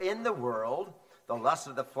in the world, the lust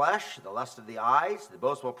of the flesh, the lust of the eyes, the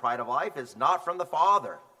boastful pride of life is not from the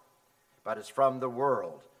Father, but is from the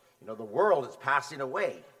world. You know, the world is passing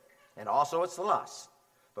away, and also its lust.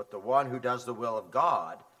 But the one who does the will of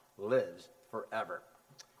God lives forever.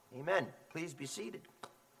 Amen. Please be seated.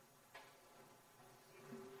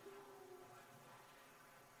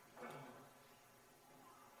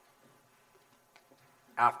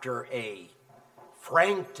 After a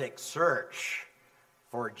frantic search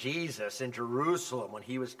for Jesus in Jerusalem when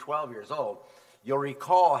he was 12 years old, you'll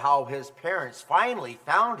recall how his parents finally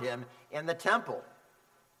found him in the temple.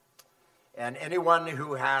 And anyone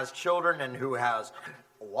who has children and who has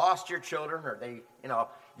lost your children, or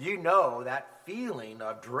you know that feeling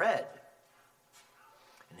of dread.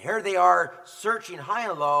 And here they are searching high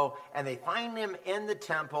and low, and they find him in the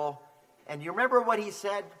temple. And you remember what he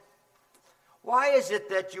said? "Why is it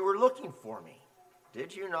that you were looking for me?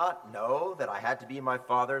 Did you not know that I had to be in my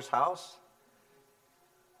Father's house?"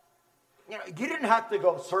 You didn't have to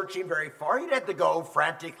go searching very far. You didn't have to go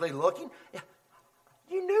frantically looking.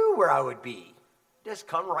 You knew where I would be. Just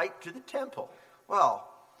come right to the temple. Well,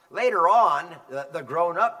 later on, the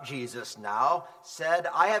grown-up Jesus now said,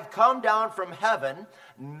 "I have come down from heaven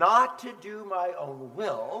not to do my own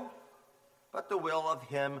will, but the will of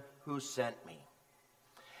him who sent me."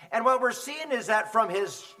 And what we're seeing is that from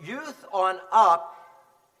his youth on up,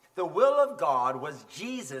 the will of God was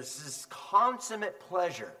Jesus' consummate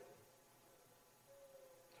pleasure.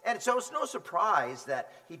 And so it's no surprise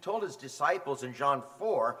that he told his disciples in John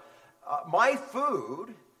 4, "My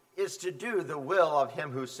food is to do the will of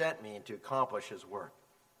him who sent me and to accomplish his work."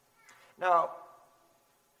 Now,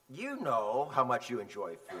 you know how much you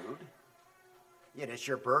enjoy food. It's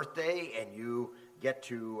your birthday and you get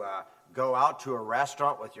to go out to a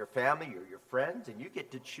restaurant with your family or your friends, and you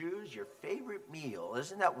get to choose your favorite meal.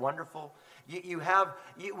 Isn't that wonderful?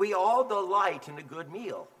 We all delight in a good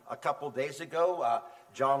meal. A couple days ago,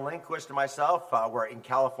 John Lindquist and myself were in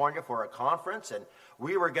California for a conference, and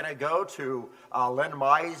we were going to go to Len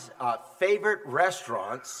Mai's favorite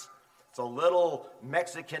restaurants. It's a little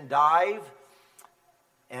Mexican dive,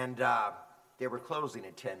 and they were closing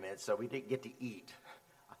in 10 minutes, so we didn't get to eat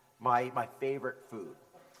my favorite food.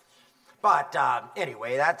 But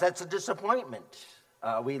anyway, that's a disappointment.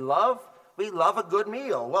 We love a good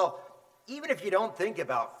meal. Well, even if you don't think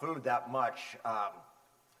about food that much,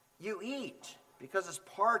 you eat because it's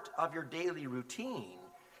part of your daily routine,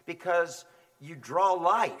 because you draw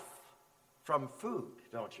life from food,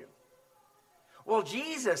 don't you? Well,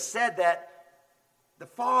 Jesus said that the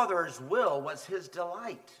Father's will was his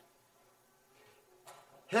delight.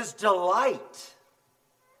 His delight,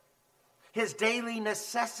 his daily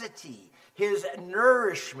necessity, his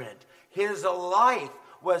nourishment, his life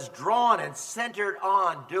was drawn and centered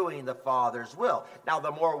on doing the Father's will. Now,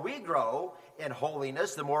 the more we grow in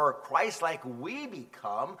holiness, the more Christ-like we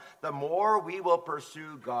become, the more we will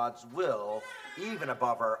pursue God's will, even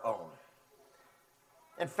above our own.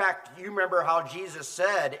 In fact, you remember how Jesus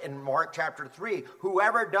said in Mark chapter 3,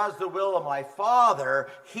 "Whoever does the will of my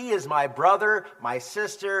Father, he is my brother, my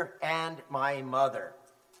sister, and my mother."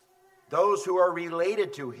 Those who are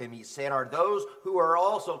related to him, he's saying, are those who are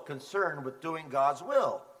also concerned with doing God's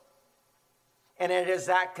will. And it is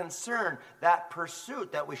that concern, that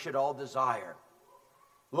pursuit that we should all desire.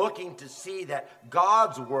 Looking to see that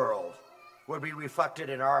God's world would be reflected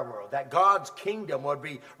in our world, that God's kingdom would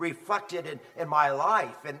be reflected in my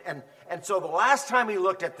life. And so the last time we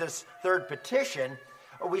looked at this third petition,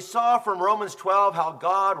 we saw from Romans 12 how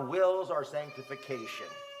God wills our sanctification.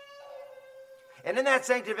 And in that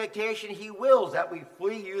sanctification, he wills that we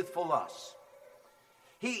flee youthful lusts.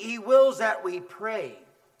 He wills that we pray.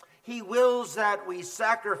 He wills that we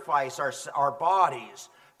sacrifice our bodies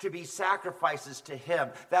to be sacrifices to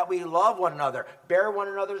him, that we love one another, bear one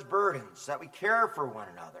another's burdens, that we care for one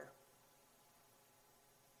another.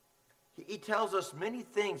 He tells us many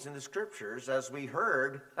things in the scriptures, as we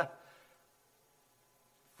heard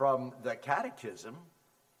from the catechism,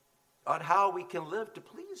 on how we can live to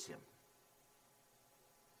please him.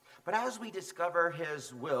 But as we discover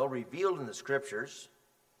his will revealed in the scriptures,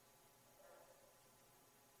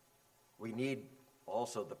 we need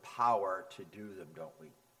also the power to do them, don't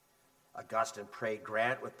we? Augustine prayed,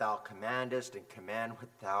 "Grant what thou commandest, and command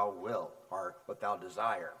what thou wilt," or what thou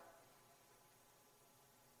desire.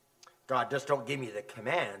 God, just don't give me the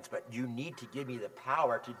commands, but you need to give me the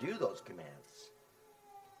power to do those commands.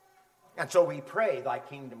 And so we pray, "Thy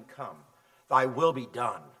kingdom come, thy will be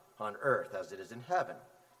done on earth as it is in heaven."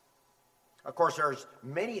 Of course, there's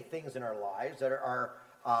many things in our lives that are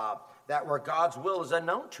that where God's will is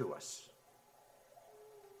unknown to us.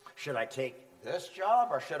 Should I take this job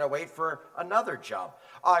or should I wait for another job?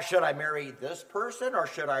 Should I marry this person or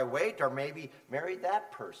should I wait or maybe marry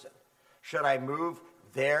that person? Should I move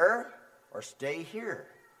there or stay here?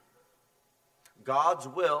 God's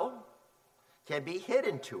will can be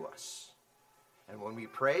hidden to us. And when we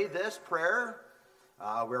pray this prayer,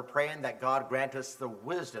 we're praying that God grant us the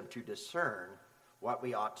wisdom to discern what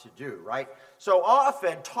we ought to do, right? So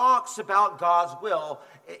often talks about God's will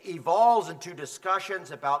evolves into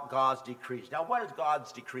discussions about God's decrees. Now, what is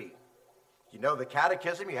God's decree? You know the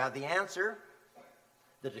catechism, you have the answer.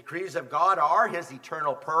 The decrees of God are his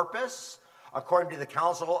eternal purpose, according to the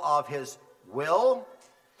counsel of his will,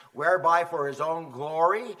 whereby for his own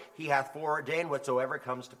glory he hath foreordained whatsoever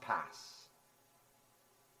comes to pass.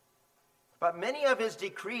 But many of his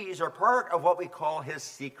decrees are part of what we call his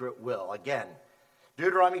secret will. Again,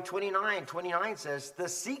 Deuteronomy 29 says, the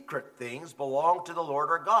secret things belong to the Lord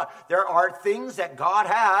our God. There are things that God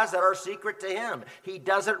has that are secret to him. He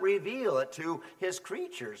doesn't reveal it to his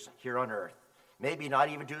creatures here on earth. Maybe not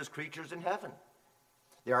even to his creatures in heaven.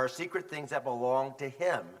 There are secret things that belong to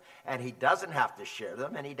him, and he doesn't have to share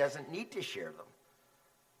them, and he doesn't need to share them.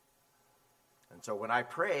 And so when I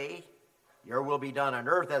pray, your will be done on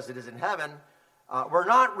earth as it is in heaven, we're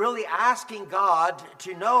not really asking God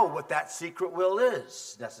to know what that secret will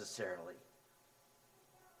is necessarily.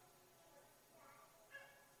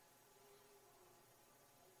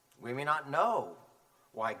 We may not know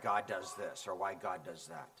why God does this or why God does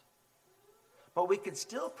that. But we can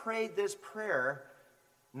still pray this prayer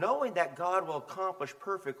knowing that God will accomplish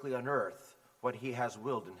perfectly on earth what he has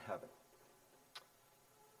willed in heaven.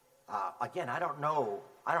 Again, I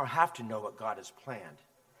don't have to know what God has planned.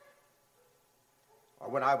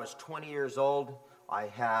 When I was 20 years old, I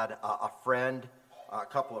had a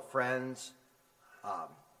couple of friends,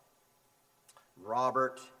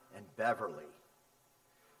 Robert and Beverly.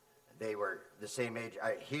 They were the same age.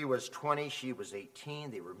 He was 20, she was 18.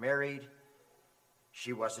 They were married.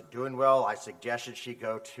 She wasn't doing well. I suggested she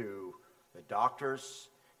go to the doctors.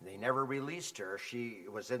 They never released her. She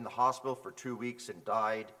was in the hospital for 2 weeks and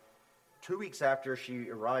died 2 weeks after she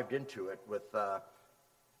arrived into it with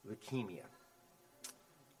leukemia.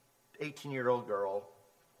 18-year-old girl,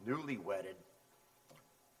 newly wedded.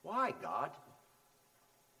 Why, God?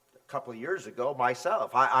 A couple of years ago,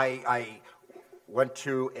 myself, I went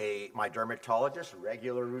to my dermatologist,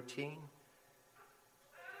 regular routine.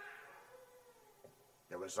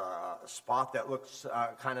 There was a spot that looks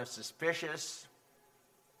kind of suspicious.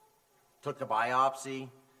 Took a biopsy.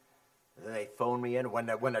 Then they phoned me in.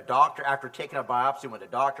 When a doctor, after taking a biopsy, when the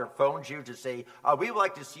doctor phones you to say, we would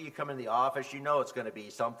like to see you come in the office, you know it's going to be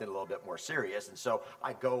something a little bit more serious. And so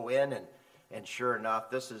I go in, and sure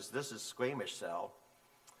enough, this is squamous cell.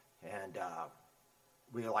 And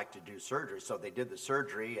we like to do surgery. So they did the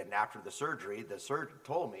surgery, and after the surgery, the surgeon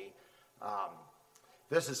told me,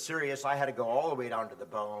 this is serious. I had to go all the way down to the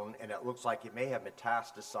bone, and it looks like it may have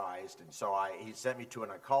metastasized. And so he sent me to an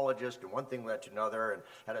oncologist, and one thing led to another, and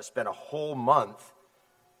had to spend a whole month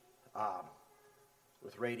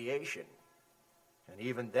with radiation. And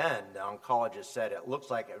even then, the oncologist said, it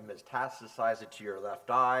looks like it metastasized to your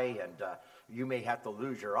left eye, and you may have to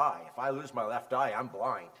lose your eye. If I lose my left eye, I'm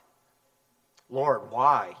blind. Lord,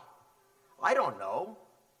 why? I don't know.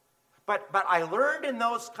 But I learned in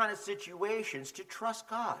those kind of situations to trust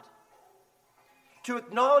God. To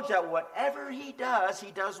acknowledge that whatever he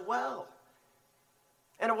does well.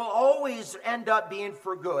 And it will always end up being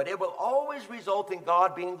for good. It will always result in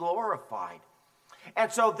God being glorified.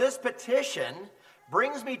 And so this petition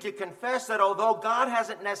brings me to confess that although God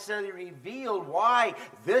hasn't necessarily revealed why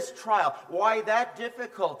this trial, why that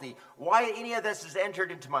difficulty, why any of this has entered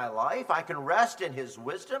into my life, I can rest in his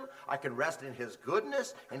wisdom, I can rest in his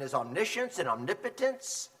goodness, in his omniscience and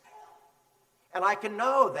omnipotence, and I can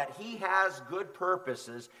know that he has good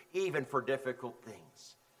purposes even for difficult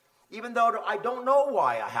things. Even though I don't know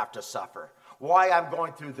why I have to suffer, why I'm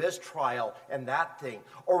going through this trial and that thing,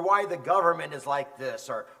 or why the government is like this,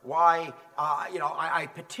 or why, I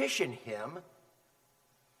petition him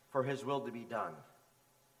for his will to be done.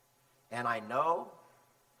 And I know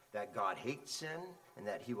that God hates sin and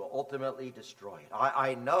that he will ultimately destroy it.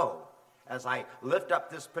 I know, as I lift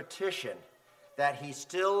up this petition, that he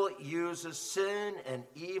still uses sin and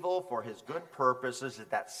evil for his good purposes, and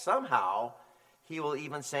that somehow he will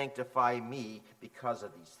even sanctify me because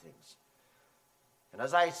of these things. And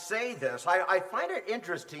as I say this, I find it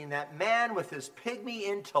interesting that man with his pygmy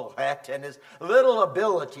intellect and his little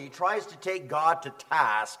ability tries to take God to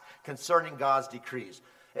task concerning God's decrees.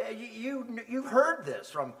 You've heard this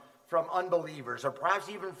from from unbelievers, or perhaps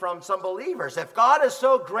even from some believers. If God is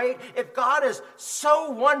so great, if God is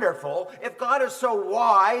so wonderful, if God is so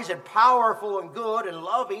wise and powerful and good and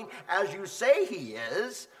loving as you say he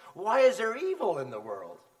is, why is there evil in the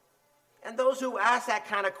world? And those who ask that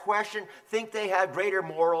kind of question think they have greater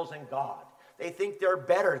morals than God. They think they're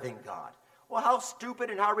better than God. Well, how stupid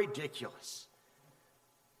and how ridiculous.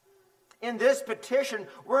 In this petition,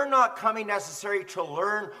 we're not coming necessarily to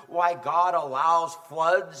learn why God allows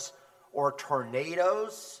floods or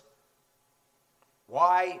tornadoes,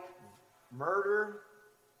 why murder,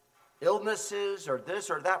 illnesses, or this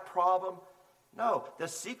or that problem. No, the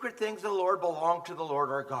secret things of the Lord belong to the Lord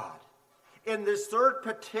our God. In this third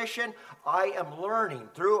petition, I am learning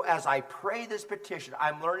as I pray this petition,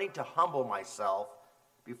 I'm learning to humble myself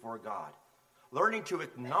before God, learning to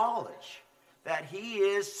acknowledge that he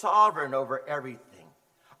is sovereign over everything.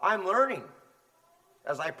 I'm learning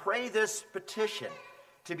as I pray this petition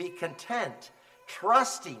to be content,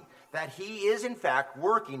 trusting that he is in fact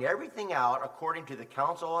working everything out according to the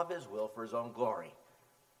counsel of his will for his own glory.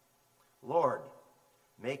 Lord,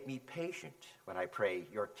 make me patient when I pray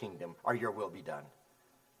your kingdom or your will be done.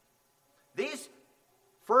 These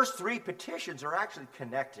first three petitions are actually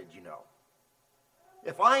connected, you know.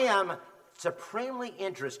 If I am supremely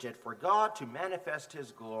interested for God to manifest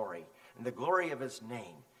his glory and the glory of his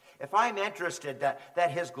name, if I'm interested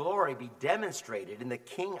that his glory be demonstrated in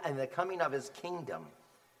the coming of his kingdom,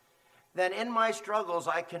 then in my struggles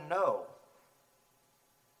I can know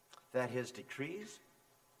that his decrees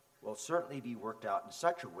will certainly be worked out in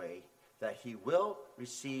such a way that he will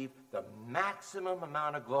receive the maximum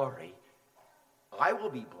amount of glory. I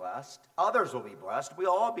will be blessed. Others will be blessed.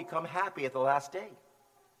 We'll all become happy at the last day.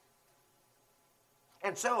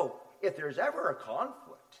 And so, if there's ever a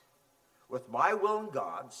conflict with my will and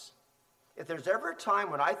God's, if there's ever a time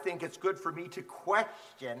when I think it's good for me to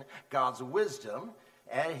question God's wisdom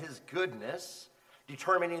and his goodness,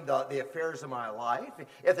 determining the affairs of my life,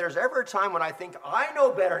 if there's ever a time when I think I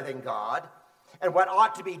know better than God and what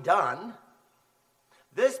ought to be done,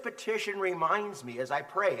 this petition reminds me as I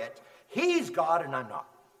pray it, he's God and I'm not.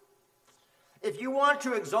 If you want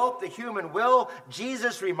to exalt the human will,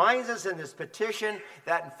 Jesus reminds us in this petition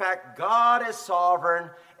that in fact God is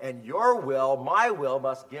sovereign and your will, my will,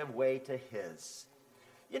 must give way to his.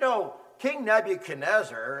 You know, King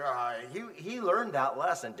Nebuchadnezzar, he learned that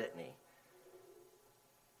lesson, didn't he?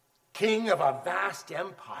 King of a vast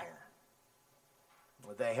empire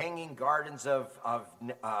with the hanging gardens of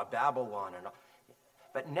Babylon.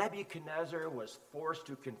 But Nebuchadnezzar was forced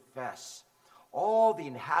to confess all the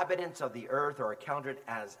inhabitants of the earth are accounted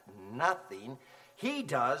as nothing. He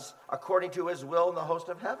does according to his will in the host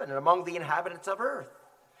of heaven and among the inhabitants of earth.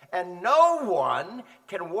 And no one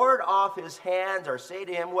can ward off his hands or say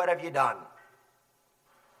to him, what have you done?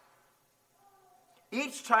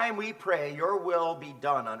 Each time we pray, your will be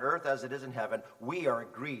done on earth as it is in heaven, we are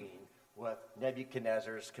agreeing with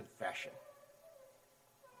Nebuchadnezzar's confession.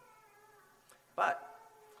 But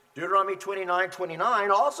Deuteronomy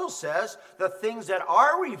 29:29 also says the things that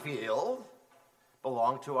are revealed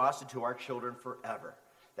belong to us and to our children forever,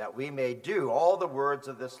 that we may do all the words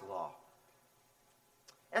of this law.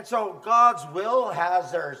 And so God's will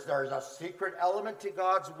there's a secret element to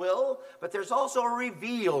God's will, but there's also a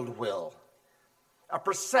revealed will, a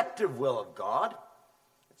perceptive will of God.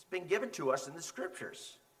 It's been given to us in the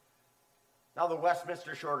scriptures. Now, the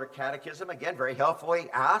Westminster Shorter Catechism, again, very helpfully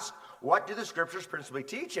asks, what do the scriptures principally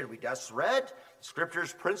teach? And we just read, the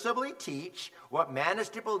scriptures principally teach what man is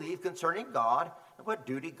to believe concerning God and what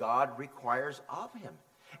duty God requires of him.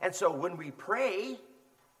 And so when we pray,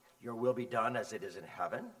 your will be done as it is in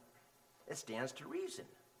heaven, it stands to reason.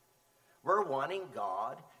 We're wanting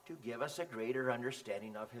God to give us a greater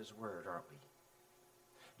understanding of his word, aren't we?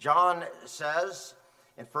 John says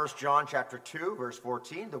in 1 John chapter 2, verse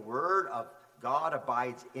 14, the word of God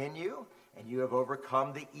abides in you, and you have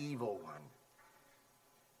overcome the evil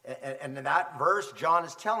one. And in that verse, John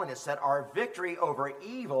is telling us that our victory over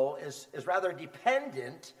evil is rather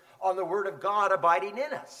dependent on the word of God abiding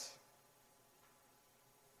in us.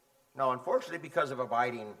 Now, unfortunately, because of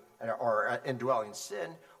abiding or indwelling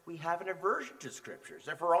sin, we have an aversion to scriptures.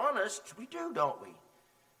 If we're honest, we do, don't we?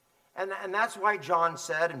 And that's why John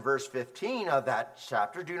said in verse 15 of that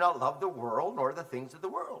chapter, do not love the world nor the things of the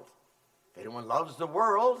world. If anyone loves the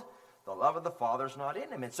world, the love of the Father is not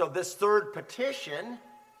in him. And so this third petition,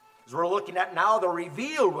 as we're looking at now the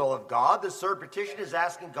revealed will of God, this third petition is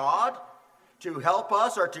asking God to help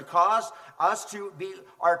us or to cause us to be,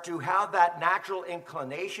 or to have that natural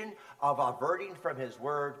inclination of averting from his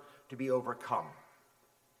word to be overcome.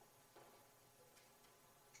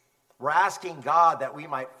 We're asking God that we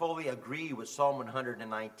might fully agree with Psalm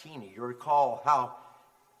 119. You recall how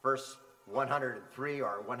verse 103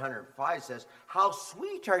 or 105 says, "How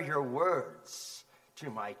sweet are your words to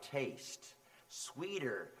my taste,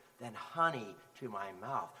 sweeter than honey to my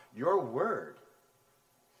mouth." Your word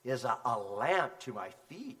is a lamp to my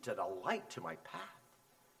feet and a light to my path.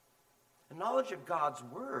 The knowledge of God's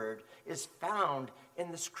word is found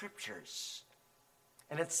in the scriptures.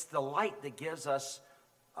 And it's the light that gives us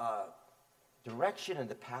direction in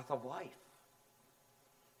the path of life.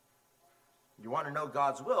 You want to know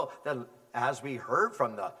God's will, then as we heard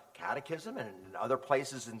from the Catechism and in other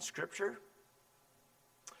places in Scripture,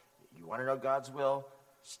 you want to know God's will,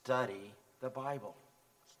 study the Bible.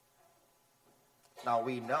 Now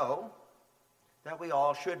we know that we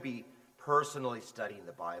all should be personally studying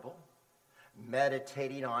the Bible,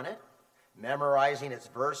 meditating on it, memorizing its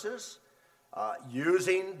verses,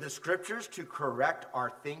 using the Scriptures to correct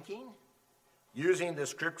our thinking, using the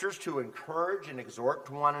Scriptures to encourage and exhort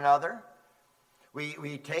one another.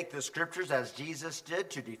 We take the Scriptures as Jesus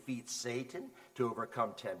did to defeat Satan, to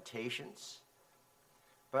overcome temptations.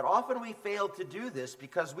 But often we fail to do this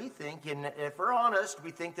because we think, and if we're honest,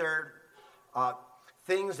 we think there are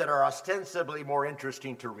things that are ostensibly more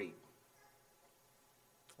interesting to read.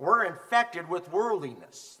 We're infected with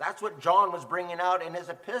worldliness. That's what John was bringing out in his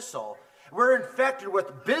epistle. We're infected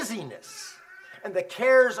with busyness and the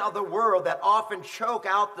cares of the world that often choke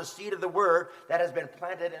out the seed of the word that has been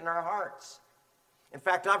planted in our hearts. In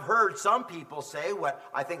fact, I've heard some people say what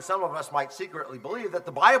I think some of us might secretly believe, that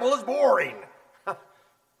the Bible is boring.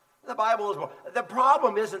 The Bible is boring. The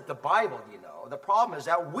problem isn't the Bible, you know. The problem is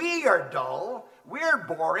that we are dull, we're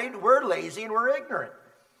boring, we're lazy, and we're ignorant.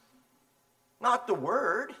 Not the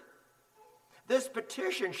Word. This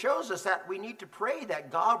petition shows us that we need to pray that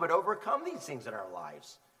God would overcome these things in our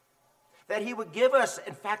lives. That He would give us,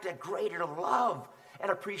 in fact, a greater love and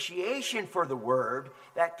appreciation for the Word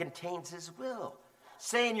that contains His will.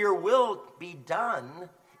 Saying your will be done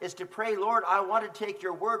is to pray, Lord, I want to take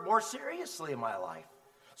your Word more seriously in my life.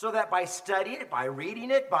 So that by studying it, by reading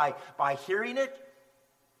it, by hearing it,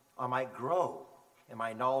 I might grow in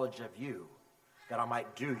my knowledge of you, that I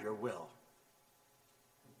might do your will.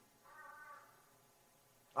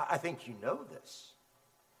 I think you know this.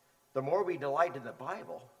 The more we delight in the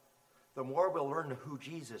Bible, the more we'll learn who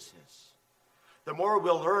Jesus is. The more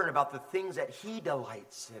we'll learn about the things that He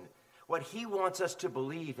delights in, what He wants us to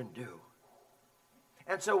believe and do.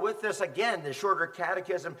 And so with this, again, the shorter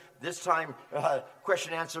catechism, this time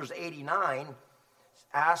question answers 89,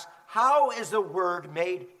 asks, how is the word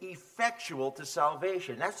made effectual to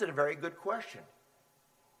salvation? That's a very good question.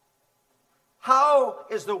 How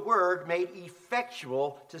is the word made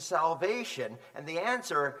effectual to salvation? And the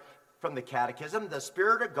answer from the catechism, the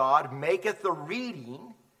Spirit of God maketh the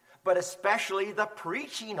reading, but especially the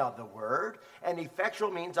preaching of the word, and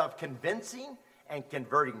effectual means of convincing and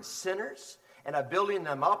converting sinners, and of building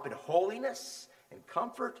them up in holiness and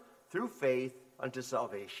comfort through faith unto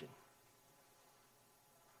salvation.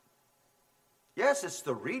 Yes, it's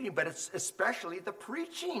the reading, but it's especially the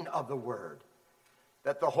preaching of the word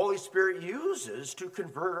that the Holy Spirit uses to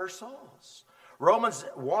convert our souls. Romans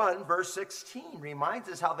 1, verse 16 reminds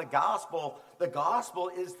us how the gospel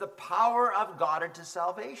is the power of God unto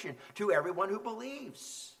salvation to everyone who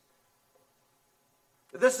believes.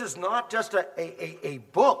 This is not just a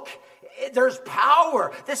book. There's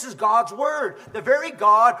power. This is God's word. The very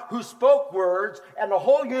God who spoke words and the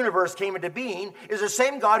whole universe came into being is the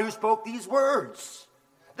same God who spoke these words.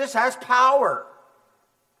 This has power.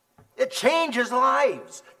 It changes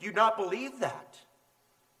lives. Do you not believe that?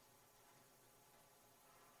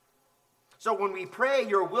 So when we pray,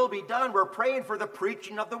 your will be done, we're praying for the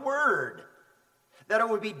preaching of the word. That it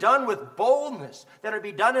would be done with boldness, that it would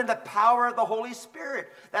be done in the power of the Holy Spirit,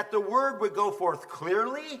 that the word would go forth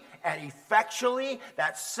clearly and effectually,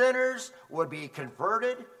 that sinners would be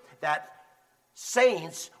converted, that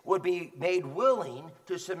saints would be made willing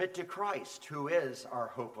to submit to Christ, who is our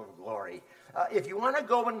hope of glory. If you want to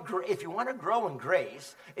grow in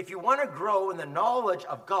grace, if you want to grow in the knowledge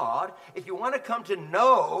of God, if you want to come to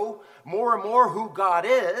know more and more who God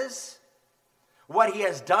is, what He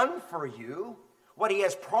has done for you, what He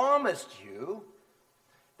has promised you,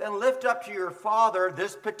 then lift up to your Father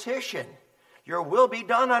this petition. Your will be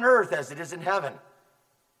done on earth as it is in heaven.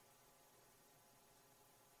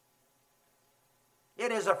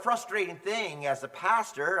 It is a frustrating thing as a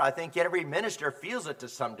pastor. I think every minister feels it to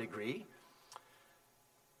some degree.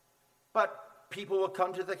 But people will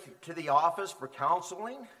come to the office for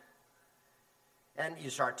counseling, and you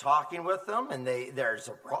start talking with them, and there's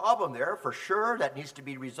a problem there for sure that needs to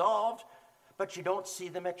be resolved. but you don't see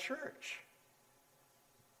them at church.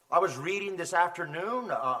 I was reading this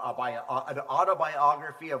afternoon an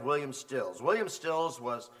autobiography of William Stills. William Stills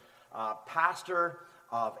was pastor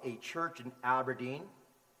of a church in Aberdeen,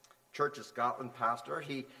 Church of Scotland pastor.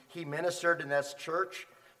 He ministered in this church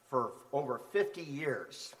for over 50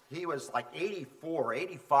 years. He was like 84,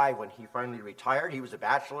 85 when he finally retired. He was a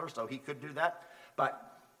bachelor, so he could do that. But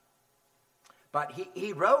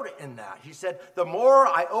he wrote in that. He said, the more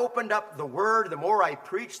I opened up the word, the more I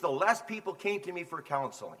preached, the less people came to me for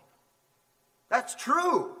counseling. That's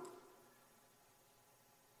true.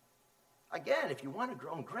 Again, if you want to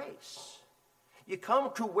grow in grace, you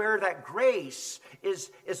come to where that grace is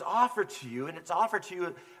offered to you, and it's offered to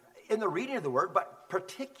you in the reading of the word, but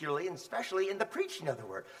particularly and especially in the preaching of the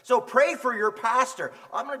word. So pray for your pastor.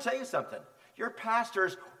 I'm going to tell you something. Your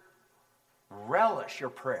pastors relish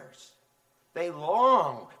your prayers. They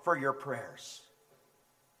long for your prayers.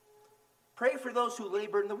 Pray for those who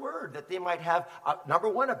labor in the word, that they might have, number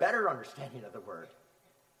one, a better understanding of the word.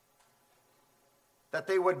 That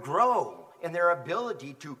they would grow in their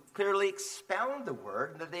ability to clearly expound the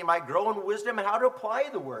word, and that they might grow in wisdom and how to apply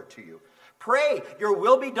the word to you. Pray, your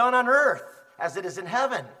will be done on earth as it is in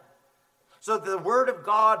heaven. So that the word of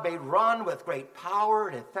God may run with great power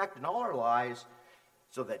and effect in all our lives,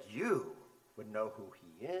 so that you would know who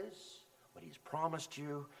he is, what he's promised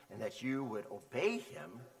you, and that you would obey him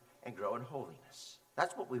and grow in holiness.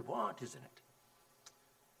 That's what we want, isn't it?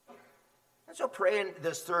 And so praying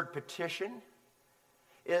this third petition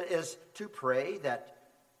is to pray that,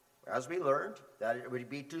 as we learned, that it would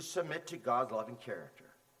be to submit to God's loving character.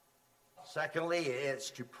 Secondly,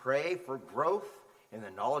 it's to pray for growth in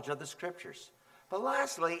the knowledge of the Scriptures. But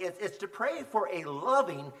lastly, it's to pray for a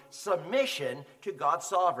loving submission to God's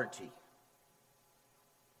sovereignty.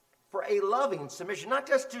 For a loving submission, not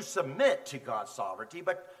just to submit to God's sovereignty,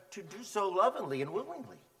 but to do so lovingly and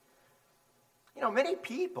willingly. You know, many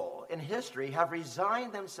people in history have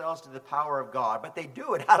resigned themselves to the power of God, but they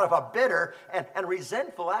do it out of a bitter and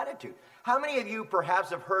resentful attitude. How many of you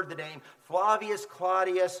perhaps have heard the name Flavius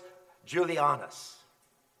Claudius Julianus?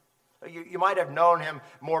 You might have known him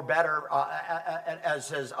more better as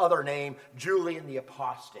his other name, Julian the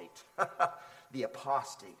Apostate. The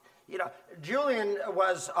Apostate. You know, Julian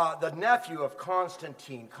was the nephew of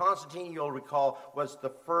Constantine. Constantine, you'll recall, was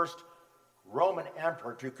the first Roman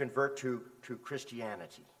emperor to convert to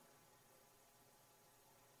Christianity.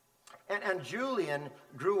 And Julian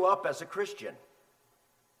grew up as a Christian.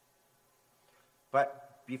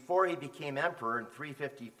 But before he became emperor in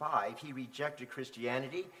 355, he rejected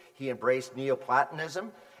Christianity. He embraced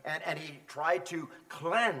Neoplatonism, and he tried to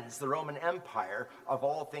cleanse the Roman Empire of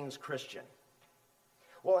all things Christian.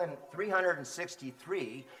 Well, in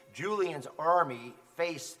 363, Julian's army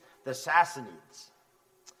faced the Sassanids.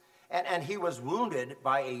 And he was wounded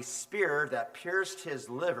by a spear that pierced his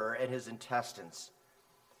liver and his intestines.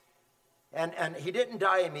 And he didn't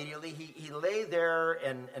die immediately. He lay there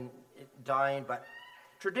and dying, but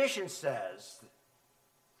tradition says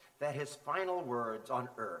that his final words on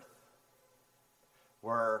earth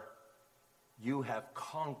were, "You have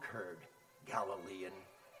conquered, Galilean.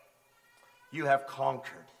 You have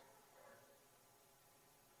conquered."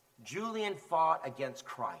 Julian fought against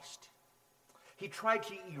Christ. He tried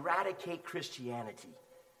to eradicate Christianity.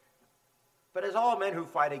 But as all men who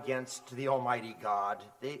fight against the Almighty God,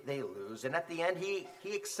 they lose. And at the end,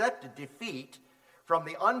 he accepted defeat from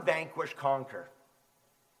the unvanquished conqueror.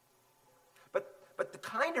 But the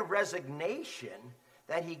kind of resignation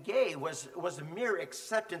that he gave was a mere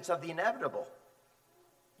acceptance of the inevitable.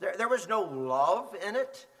 There was no love in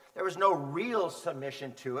it. There was no real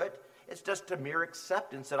submission to it. It's just a mere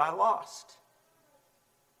acceptance that I lost.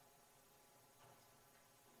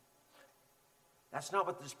 That's not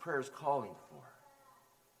what this prayer is calling for.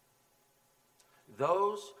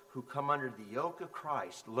 Those who come under the yoke of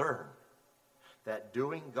Christ learn that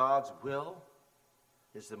doing God's will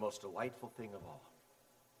is the most delightful thing of all.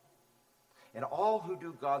 And all who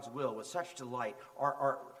do God's will with such delight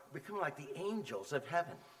are becoming like the angels of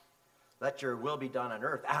heaven. Let your will be done on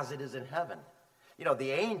earth as it is in heaven. You know,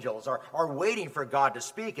 the angels are waiting for God to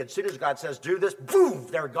speak. As soon as God says, do this, boom,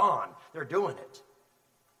 they're gone. They're doing it.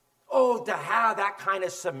 Oh, to have that kind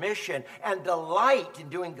of submission and delight in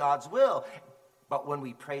doing God's will. But when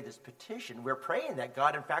we pray this petition, we're praying that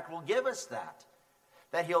God, in fact, will give us that.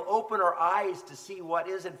 That he'll open our eyes to see what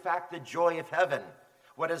is, in fact, the joy of heaven.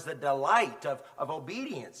 What is the delight of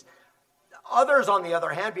obedience. Others, on the other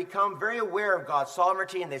hand, become very aware of God's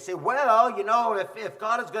sovereignty, and they say, well, you know, if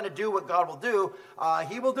God is going to do what God will do,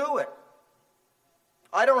 he will do it.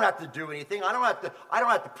 I don't have to do anything. I don't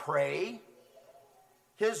have to pray.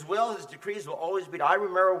 His will, his decrees will always be done. I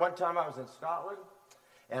remember one time I was in Scotland,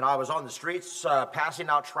 and I was on the streets passing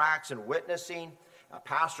out tracts and witnessing. A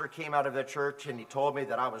pastor came out of the church, and he told me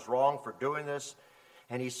that I was wrong for doing this.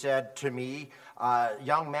 And he said to me,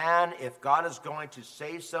 young man, if God is going to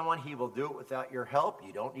save someone, he will do it without your help.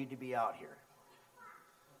 You don't need to be out here.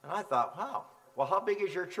 And I thought, wow, well, how big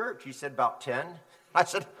is your church? He said, about 10. I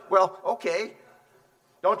said, well, okay.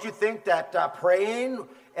 Don't you think that praying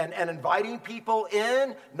and inviting people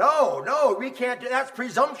in? No, we can't do that. That's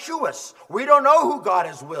presumptuous. We don't know who God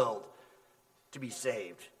has willed to be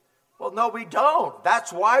saved. Well, no, we don't.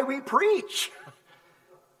 That's why we preach.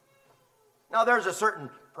 Now, there's a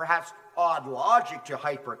certain, perhaps, odd logic to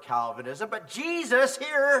hyper-Calvinism, but Jesus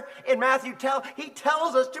here in Matthew, he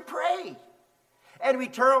tells us to pray. And we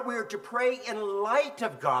are to pray in light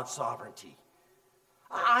of God's sovereignty.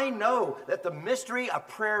 I know that the mystery of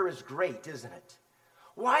prayer is great, isn't it?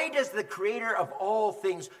 Why does the creator of all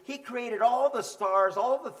things, he created all the stars,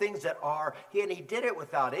 all the things that are, and he did it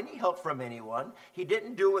without any help from anyone. He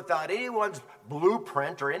didn't do it without anyone's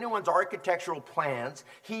blueprint or anyone's architectural plans.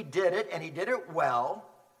 He did it, and he did it well.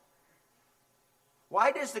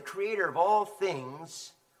 Why does the creator of all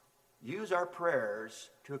things use our prayers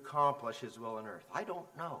to accomplish his will on earth? I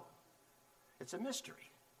don't know. It's a mystery.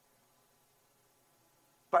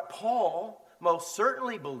 But Paul most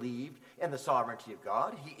certainly believed in the sovereignty of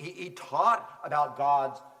God. He taught about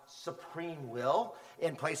God's supreme will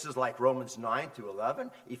in places like Romans 9 through 11,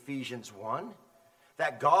 Ephesians 1,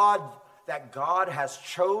 that God has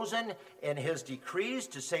chosen in his decrees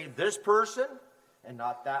to save this person and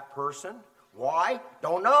not that person. Why?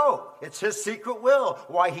 Don't know. It's his secret will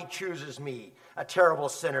why he chooses me, a terrible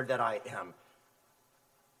sinner that I am.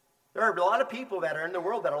 There are a lot of people that are in the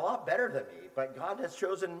world that are a lot better than me, but God has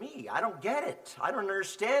chosen me. I don't get it. I don't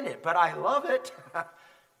understand it, but I love it.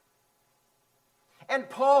 And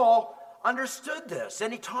Paul understood this,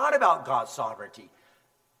 and he taught about God's sovereignty.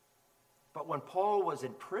 But when Paul was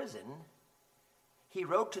in prison, he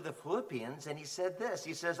wrote to the Philippians, and he said this.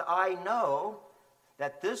 He says, I know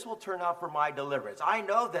that this will turn out for my deliverance. I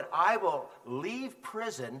know that I will leave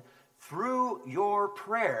prison through your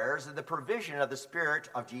prayers and the provision of the Spirit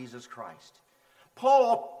of Jesus Christ.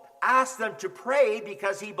 Paul asked them to pray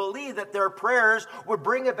because he believed that their prayers would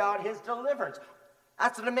bring about his deliverance.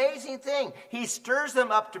 That's an amazing thing. He stirs them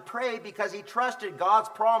up to pray because he trusted God's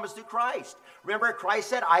promise to Christ. Remember, Christ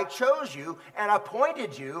said, I chose you and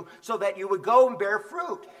appointed you so that you would go and bear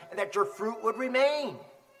fruit and that your fruit would remain.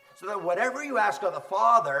 So that whatever you ask of the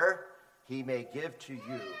Father, he may give to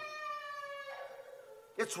you.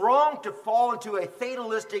 It's wrong to fall into a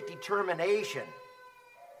fatalistic determination.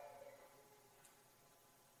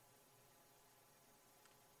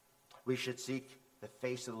 We should seek the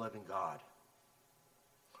face of the living God,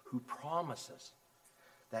 who promises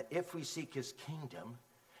that if we seek his kingdom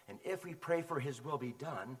and if we pray for his will be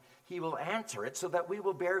done, he will answer it so that we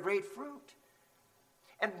will bear great fruit.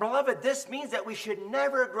 And beloved, this means that we should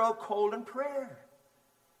never grow cold in prayer.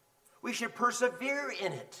 We should persevere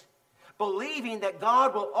in it, believing that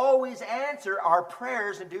God will always answer our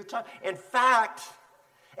prayers in due time. In fact,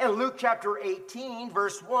 in Luke chapter 18,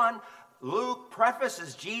 verse 1, Luke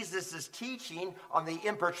prefaces Jesus' teaching on the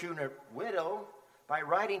importunate widow by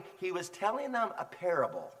writing, he was telling them a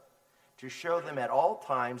parable to show them at all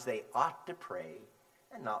times they ought to pray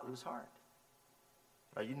and not lose heart.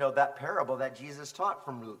 Now, you know that parable that Jesus taught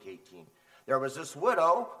from Luke 18. There was this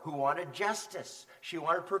widow who wanted justice. She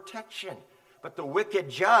wanted protection. But the wicked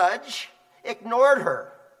judge ignored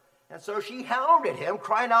her. And so she hounded him,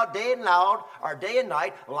 crying out day and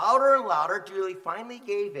night, louder and louder, till he finally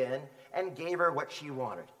gave in and gave her what she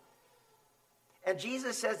wanted. And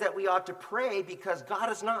Jesus says that we ought to pray because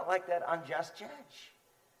God is not like that unjust judge.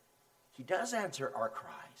 He does answer our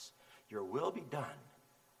cries. Your will be done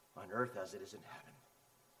on earth as it is in heaven.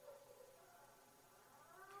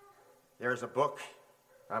 There's a book,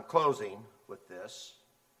 I'm closing with this,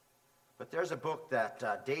 but there's a book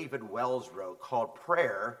that David Wells wrote called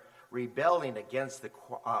Prayer, Rebelling Against the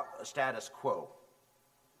Status Quo.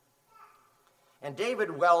 And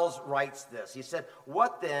David Wells writes this. He said,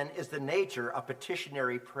 what then is the nature of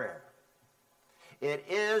petitionary prayer? It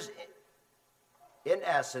is, in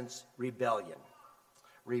essence, rebellion.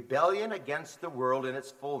 Rebellion against the world in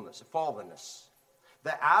its fallenness.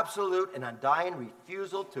 The absolute and undying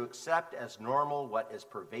refusal to accept as normal what is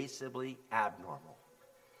pervasively abnormal.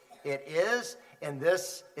 It is, in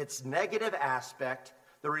this, its negative aspect,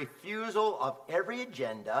 the refusal of every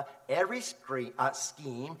agenda, every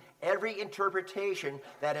scheme, every interpretation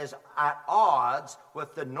that is at odds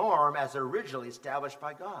with the norm as originally established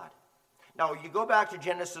by God. Now, you go back to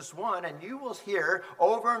Genesis 1, and you will hear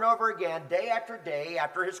over and over again, day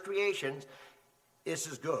after his creations, this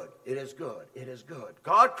is good, it is good, it is good.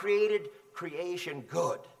 God created creation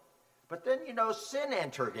good. But then, sin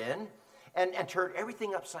entered in and turned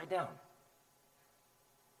everything upside down.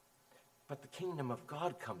 But the kingdom of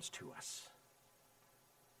God comes to us,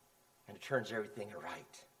 and it turns everything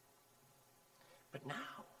right. But now,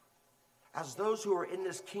 as those who are in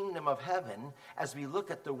this kingdom of heaven, as we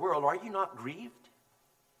look at the world, are you not grieved?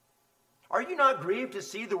 Are you not grieved to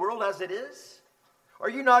see the world as it is? Are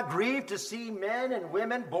you not grieved to see men and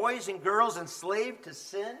women, boys and girls enslaved to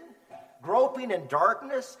sin, groping in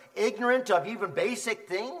darkness, ignorant of even basic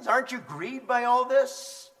things? Aren't you grieved by all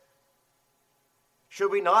this? Should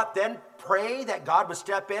we not then pray that God would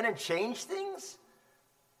step in and change things?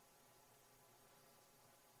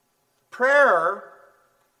 Prayer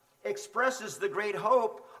expresses the great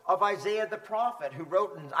hope of Isaiah the prophet, who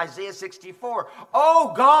wrote in Isaiah 64,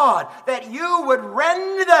 "Oh God, that you would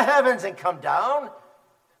rend the heavens and come down,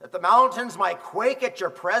 that the mountains might quake at your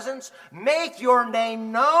presence. Make your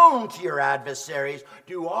name known to your adversaries.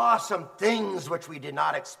 Do awesome things which we did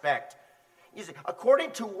not expect." You see,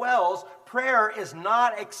 according to Wells, prayer is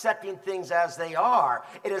not accepting things as they are.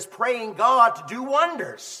 It is praying God to do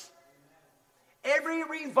wonders. Every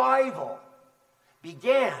revival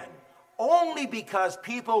began only because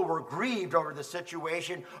people were grieved over the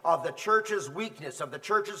situation of the church's weakness, of the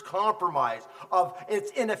church's compromise, of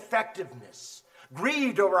its ineffectiveness.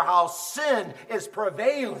 Grieved over how sin is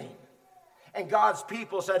prevailing. And God's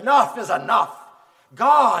people said, enough is enough.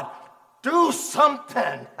 God, do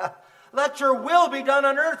something. Let your will be done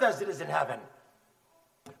on earth as it is in heaven.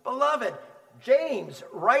 Beloved, James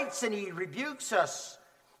writes and he rebukes us.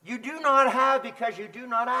 You do not have because you do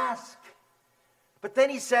not ask. But then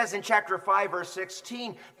he says in chapter 5, verse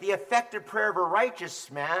 16, the effective prayer of a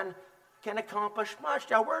righteous man can accomplish much.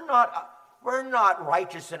 Now, we're not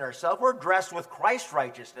righteous in ourselves. We're dressed with Christ's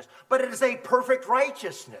righteousness. But it is a perfect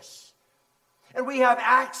righteousness. And we have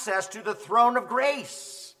access to the throne of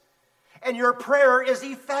grace. And your prayer is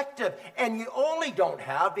effective. And you only don't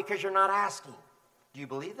have because you're not asking. Do you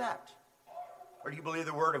believe that? Or do you believe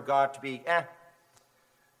the word of God to be,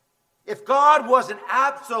 If God wasn't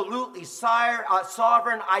absolutely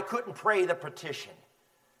sovereign, I couldn't pray the petition.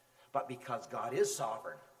 But because God is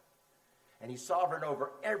sovereign, and he's sovereign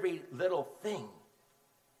over every little thing,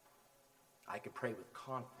 I can pray with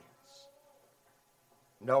confidence,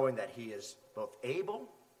 knowing that he is both able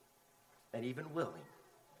and even willing.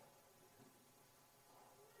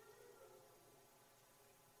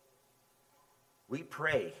 We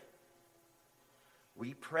pray,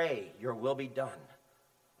 your will be done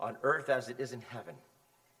on earth as it is in heaven.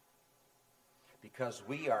 Because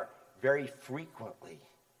we are very frequently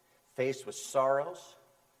faced with sorrows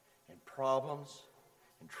and problems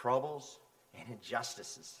and troubles and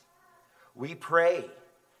injustices. We pray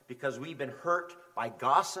because we've been hurt by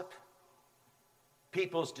gossip,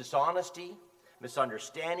 people's dishonesty,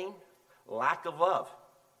 misunderstanding, lack of love.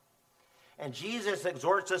 And Jesus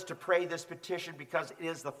exhorts us to pray this petition because it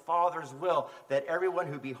is the Father's will that everyone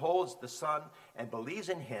who beholds the Son and believes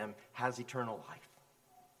in him has eternal life.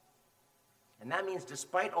 And that means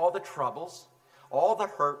despite all the troubles, all the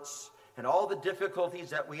hurts, and all the difficulties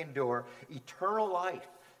that we endure, eternal life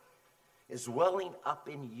is welling up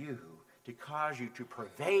in you to cause you to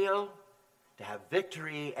prevail, to have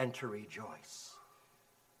victory, and to rejoice.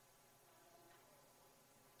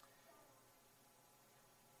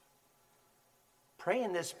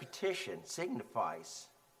 Praying this petition signifies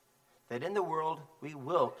that in the world we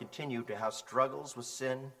will continue to have struggles with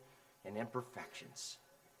sin and imperfections.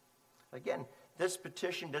 Again, this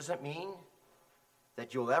petition doesn't mean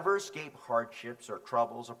that you'll ever escape hardships or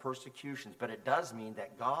troubles or persecutions, but it does mean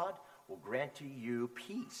that God will grant to you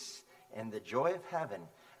peace and the joy of heaven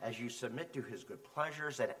as you submit to his good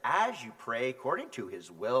pleasures, and as you pray according to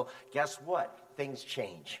his will, guess what? Things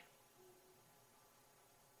change.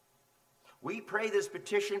 We pray this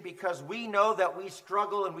petition because we know that we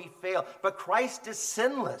struggle and we fail, but Christ is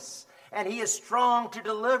sinless and he is strong to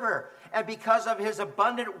deliver. And because of his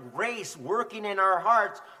abundant grace working in our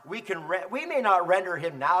hearts, we may not render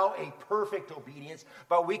him now a perfect obedience,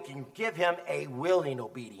 but we can give him a willing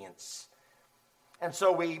obedience. And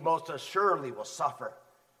so we most assuredly will suffer.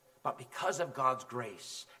 But because of God's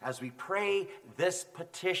grace, as we pray this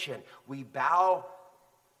petition, we bow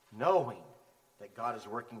knowing that God is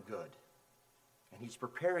working good. And he's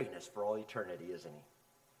preparing us for all eternity, isn't he?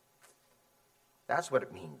 That's what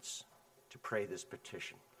it means to pray this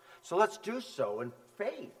petition. So let's do so in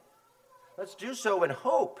faith. Let's do so in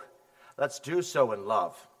hope. Let's do so in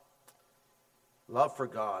love. love for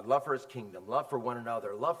God, love for his kingdom, love for one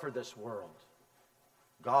another, love for this world.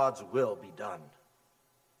 God's will be done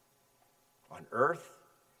on earth,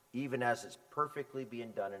 even as it's perfectly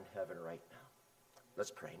being done in heaven right now.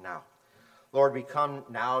 Let's pray now. Lord, we come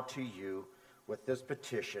now to you with this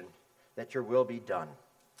petition that your will be done.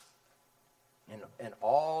 In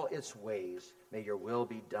all its ways, may your will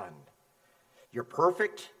be done. Your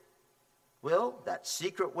perfect will, that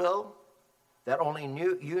secret will, that only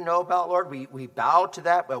you know about, Lord. We bow to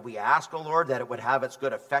that, but we ask, oh Lord, that it would have its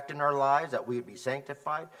good effect in our lives, that we would be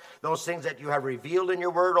sanctified. Those things that you have revealed in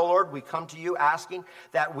your word, oh Lord, we come to you asking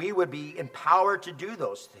that we would be empowered to do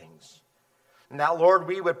those things. And that, Lord,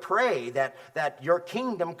 we would pray that your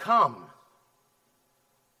kingdom come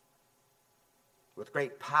with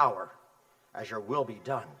great power as your will be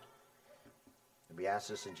done. And we ask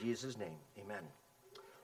this in Jesus' name. Amen.